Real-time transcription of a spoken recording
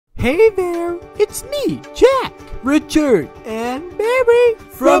Hey there, it's me, Jack, Richard, and Mary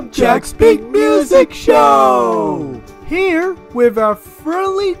from Jack's Big Music Show! Here with our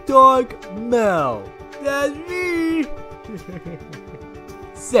friendly dog, Mel. That's me!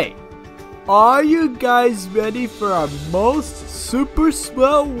 Say, are you guys ready for our most super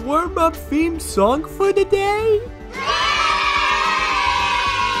swell warm-up theme song for the day?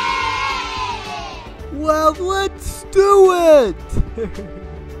 Well, let's do it!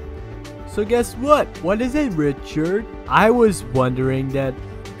 So guess what? What is it, Richard? I was wondering that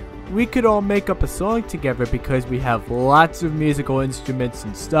we could all make up a song together because we have lots of musical instruments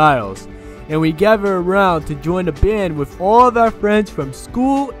and styles. And we gather around to join a band with all of our friends from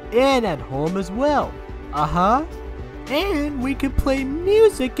school and at home as well. And we could play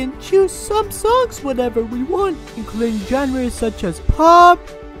music and choose some songs whatever we want, including genres such as pop,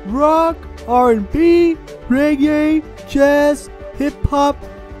 rock, R&B, reggae, jazz, hip-hop,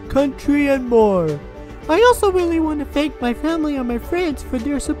 country, and more. I also really want to thank my family and my friends for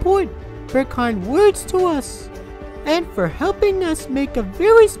their support, their kind words to us, and for helping us make a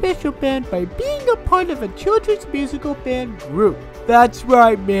very special band by being a part of a children's musical band group. That's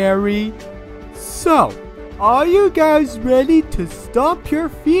right, Mary. So, are you guys ready to stomp your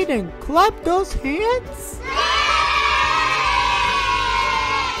feet and clap those hands?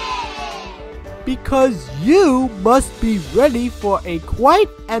 Because you must be ready for a quite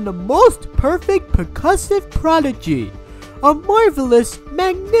and the most perfect percussive prodigy, a marvelous,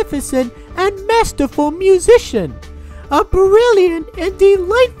 magnificent, and masterful musician, a brilliant and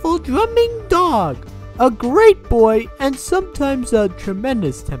delightful drumming dog, a great boy, and sometimes a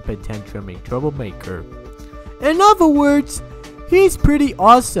tremendous temper tantruming troublemaker. In other words, he's pretty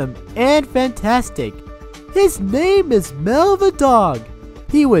awesome and fantastic. His name is Mel the dog.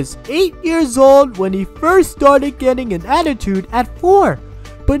 He was 8 years old when he first started getting an attitude at 4,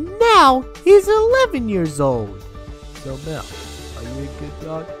 but now he's 11 years old. So Mel, are you a good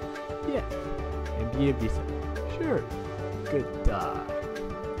dog? Yeah. And be a decent. Sure. Good dog.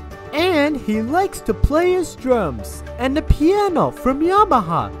 And he likes to play his drums and the piano from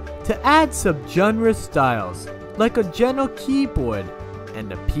Yamaha to add some genre styles, like a gentle keyboard and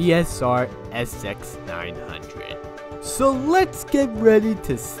the PSR SX900. So let's get ready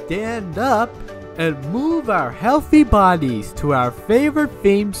to stand up and move our healthy bodies to our favorite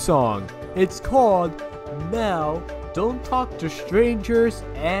theme song. It's called Mel, Don't Talk to Strangers,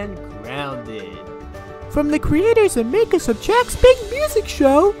 and Grounded. From the creators and makers of Jack's Big Music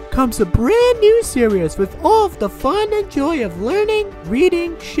Show comes a brand new series with all of the fun and joy of learning,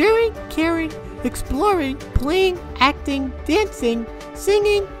 reading, sharing, caring, exploring, playing, acting, dancing,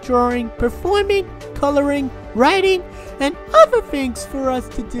 singing, drawing, performing, coloring, writing, and other things for us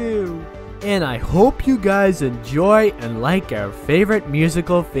to do. And I hope you guys enjoy and like our favorite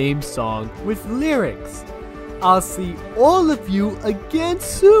musical theme song with lyrics. I'll see all of you again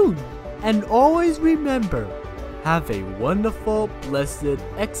soon. And always remember, have a wonderful, blessed,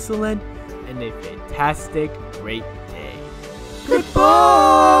 excellent, and a fantastic, great day.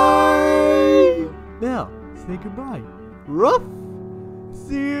 Goodbye! Mel, say goodbye. Ruff!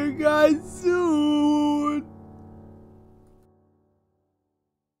 See you guys soon!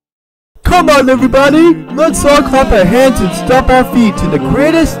 Come on everybody, let's all clap our hands and stomp our feet to the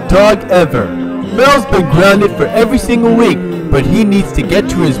greatest dog ever. Mel's been grounded for every single week, but he needs to get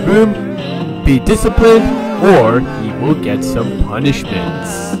to his room, be disciplined, or he will get some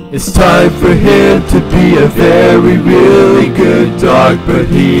punishments. It's time for him to be a very, really good dog, but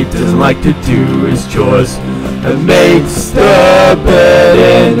he doesn't like to do his chores and makes the bed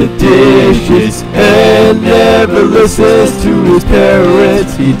and the dishes and never listens to his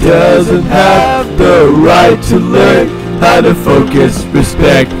parents. He doesn't have the right to learn how to focus,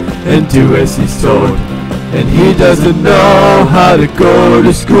 respect, and do as he's told. And he doesn't know how to go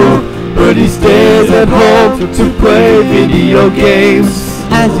to school, but he stays at home to play video games.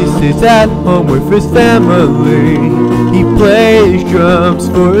 As he sits at home with his family, he plays drums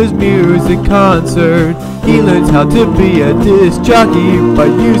for his music concert. He learns how to be a disc jockey by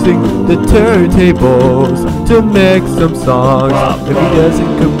using the turntables to make some songs. If he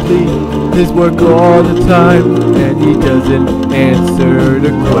doesn't complete his work all the time, and he doesn't answer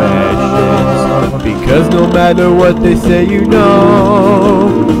the questions, because no matter what they say, you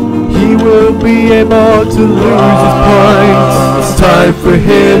know, he will be able to lose his points. It's time for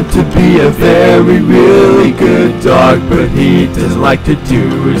him to be a very, really good dog, but he doesn't like to do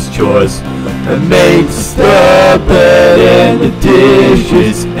his chores and makes the bed and the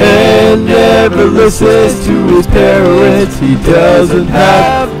dishes and never listens to his parents. He doesn't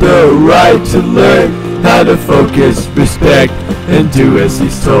have the right to learn how to focus, respect, and do as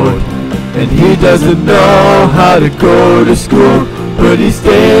he's told. And he doesn't know how to go to school, but he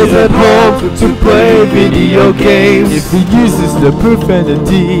stays at home to play video games. If he uses the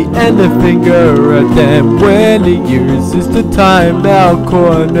profanity and the finger at them, when he uses the timeout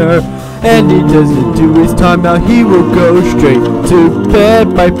corner and he doesn't do his timeout, he will go straight to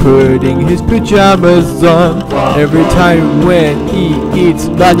bed by putting his pajamas on. Every time when he eats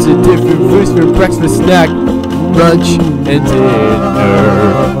lots of different foods for breakfast, snack, lunch, and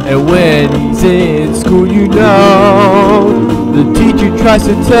dinner. And when he's in school, you know, the teacher tries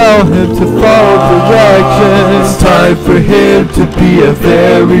to tell him to follow directions. It's time for him to be a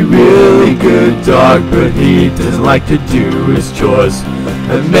very, really good dog, but he doesn't like to do his chores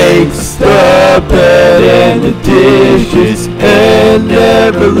and makes the bed and the dishes and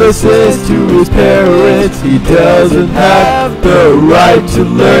never listens to his parents. He doesn't have the right to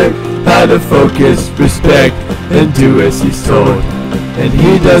learn how to focus, respect, and do as he's told. And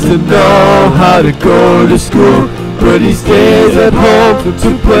he doesn't know how to go to school, but he stays at home to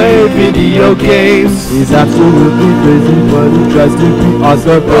play video games. He's absolutely crazy, but he tries to be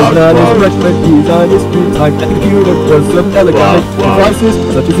awesome. But not as much when he's on his free time at the computer for some electronic devices,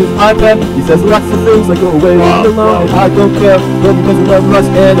 such as his iPad. He says lots of things like go away, leave me alone, and I don't care. But because he loves us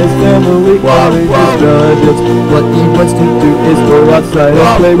and his family, always just what he wants to do is go outside and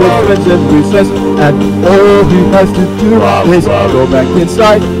play with friends and recess. And all he has to do is go back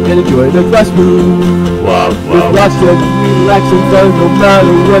inside and enjoy the classroom. With lots of relaxing fun, no matter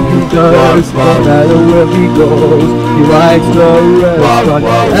what he does, no matter where he goes, he likes the restaurant.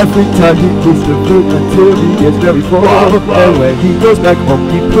 Every time he eats the food until he gets very full, and when he goes back home,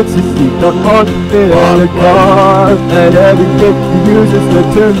 he puts his seatbelt on in the car. And every day he uses the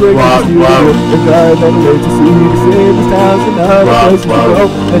turnbrake in the studio and drives all the way to see the city's towns and other places to go.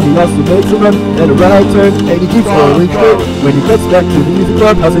 And he also makes a run and a right turn, and he keeps rolling straight. When he gets back to the music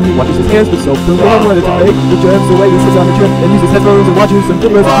clubhouse and he washes his hands with soap to warm water to make the germs away, he sits on the chair and uses headphones and watches some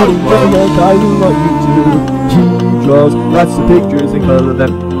videos, including Playing Caillou on YouTube. He draws lots of pictures and color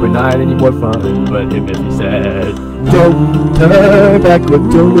them, but not any more fun. But him if he said, don't turn back or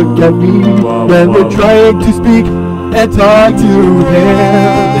don't look at me when we're trying to speak and talk to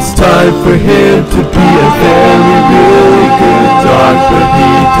him. it's time for him to be a very, really good dog, but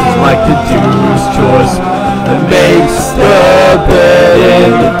he doesn't like to do his chores and makes the bed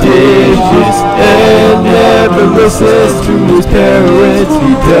and the dishes and never listens to his parents.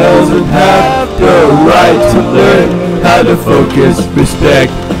 He doesn't have the right to learn how to focus,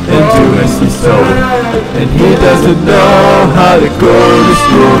 respect, and do as he's told. And he doesn't know how to go to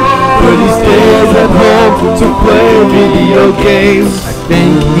school, but he stays at home to play video games. I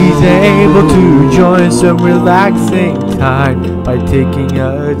think he's able to join some relaxing time by taking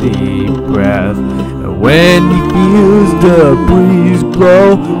a deep breath. And when he feels the breeze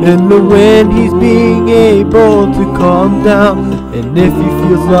blow in the wind, he's being able to calm down. And if he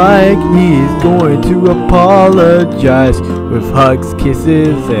feels like he's going to apologize with hugs,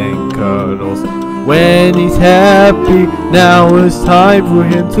 kisses, and cuddles. When he's happy, now it's time for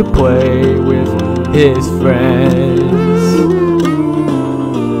him to play with his friends.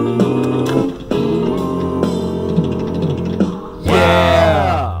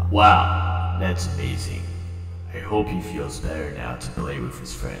 Wow, that's amazing. I hope he feels better now to play with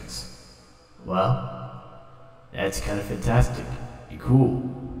his friends. Well, that's kind of fantastic and cool.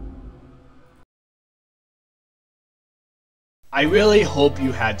 I really hope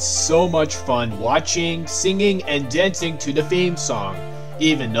you had so much fun watching, singing, and dancing to the theme song,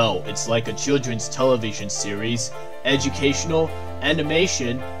 even though it's like a children's television series, educational,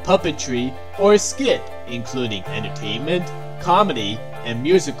 animation, puppetry, or a skit, including entertainment, comedy, and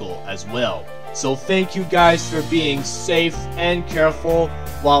musical as well. So thank you guys for being safe and careful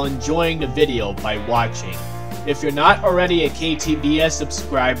while enjoying the video by watching. If you're not already a KTBS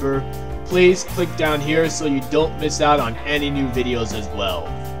subscriber, please click down here so you don't miss out on any new videos as well.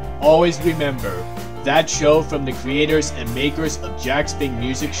 Always remember, that show from the creators and makers of Jack's Big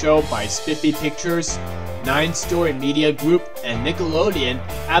Music Show by Spiffy Pictures, 9 Story Media Group, and Nickelodeon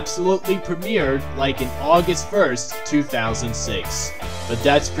absolutely premiered like in August 1st, 2006. But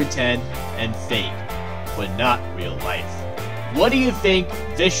that's pretend and fake, but not real life. What do you think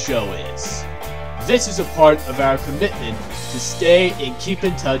this show is? This is a part of our commitment to stay and keep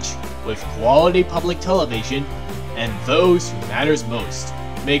in touch with quality public television and those who matters most.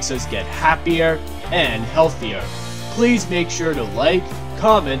 Makes us get happier and healthier. Please make sure to like,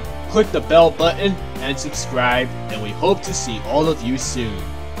 comment, click the bell button, and subscribe, and we hope to see all of you soon.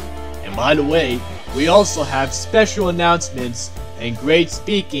 And by the way, we also have special announcements and great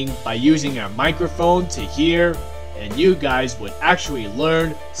speaking by using our microphone to hear, and you guys would actually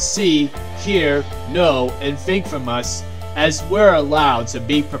learn, see, hear, know, and think from us, as we're allowed to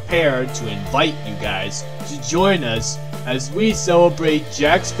be prepared to invite you guys to join us as we celebrate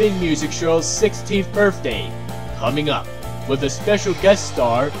Jack's Big Music Show's 16th birthday coming up, with a special guest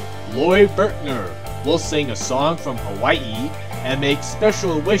star, Lori Bertner. We'll sing a song from Hawaii and make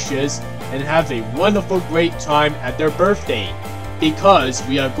special wishes and have a wonderful great time at their birthday, because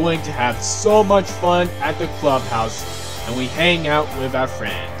we are going to have so much fun at the clubhouse and we hang out with our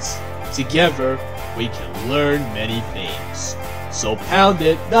friends. Together, we can learn many things. So pound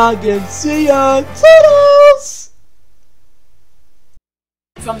it, noggin, see ya, toodles!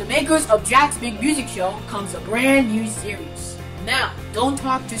 From the makers of Jack's Big Music Show comes a brand new series. Now, Don't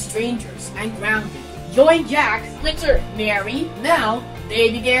Talk to Strangers and Grounded. Join Jack, Spencer, Mary, Mel,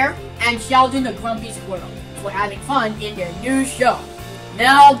 Baby Bear, and Sheldon the Grumpy Squirrel for having fun in their new show.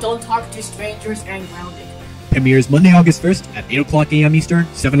 Now, Don't Talk to Strangers and Grounded. Premieres Monday, August 1st at 8 o'clock a.m. Eastern,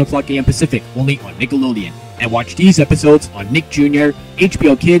 7 o'clock a.m. Pacific, only on Nickelodeon. And watch these episodes on Nick Jr.,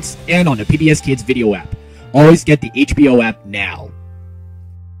 HBO Kids, and on the PBS Kids video app. Always get the HBO app now.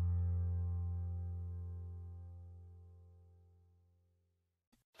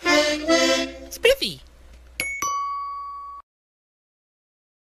 Spiffy!